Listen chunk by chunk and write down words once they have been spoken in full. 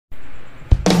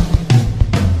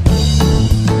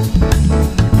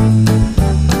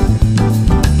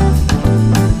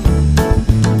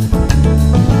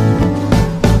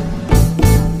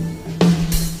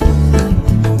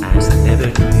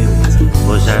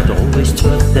always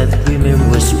thought that women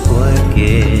was poor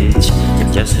kids,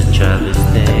 just a childish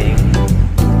thing.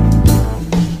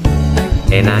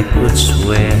 And I could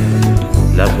swear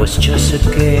love was just a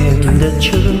game that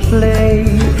children play,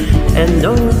 and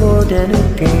no more than a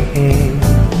game.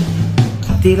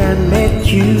 Till I met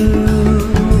you,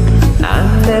 I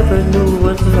never knew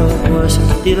what love was.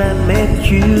 Till I met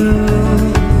you,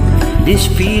 this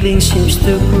feeling seems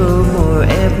to grow more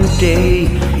every day.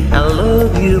 I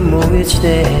love you more each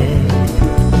day.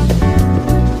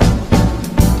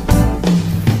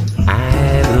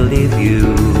 I believe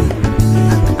you,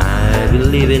 I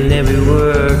believe in every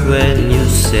word when you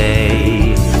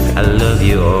say I love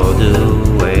you all the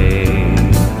way.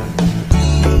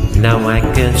 Now I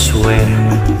can swear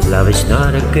love is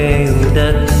not a game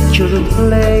that children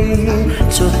play.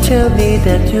 So tell me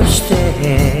that you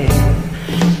stay.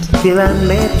 Till I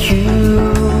met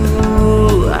you,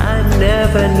 I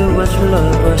never knew what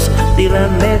love was. Till I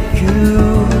met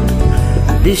you,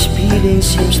 this feeling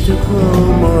seems to grow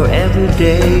more every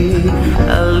day.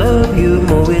 I love you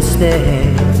more each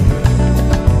day.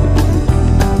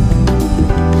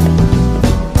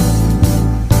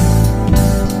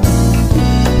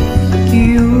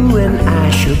 You and I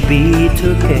should be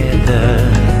together.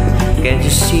 Can't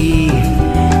you see?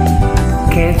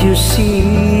 Can't you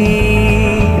see?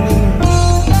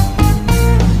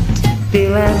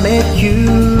 Till I met you,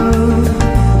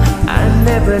 I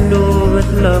never knew what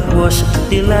love was.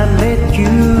 Till I met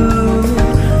you,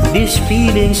 this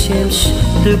feeling seems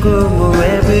to grow more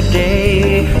every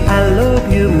day. I love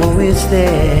you more each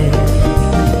day.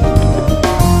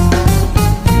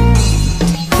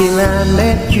 Till I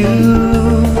met you,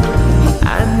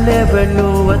 I never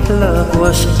knew what love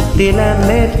was. Till I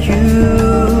met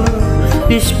you,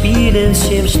 this feeling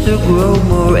seems to grow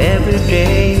more every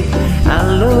day. I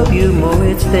love you more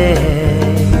each day.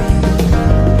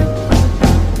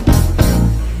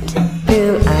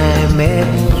 Till I met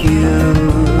you,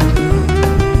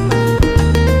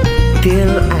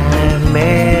 till I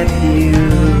met you,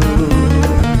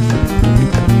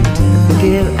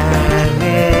 till I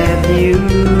met you.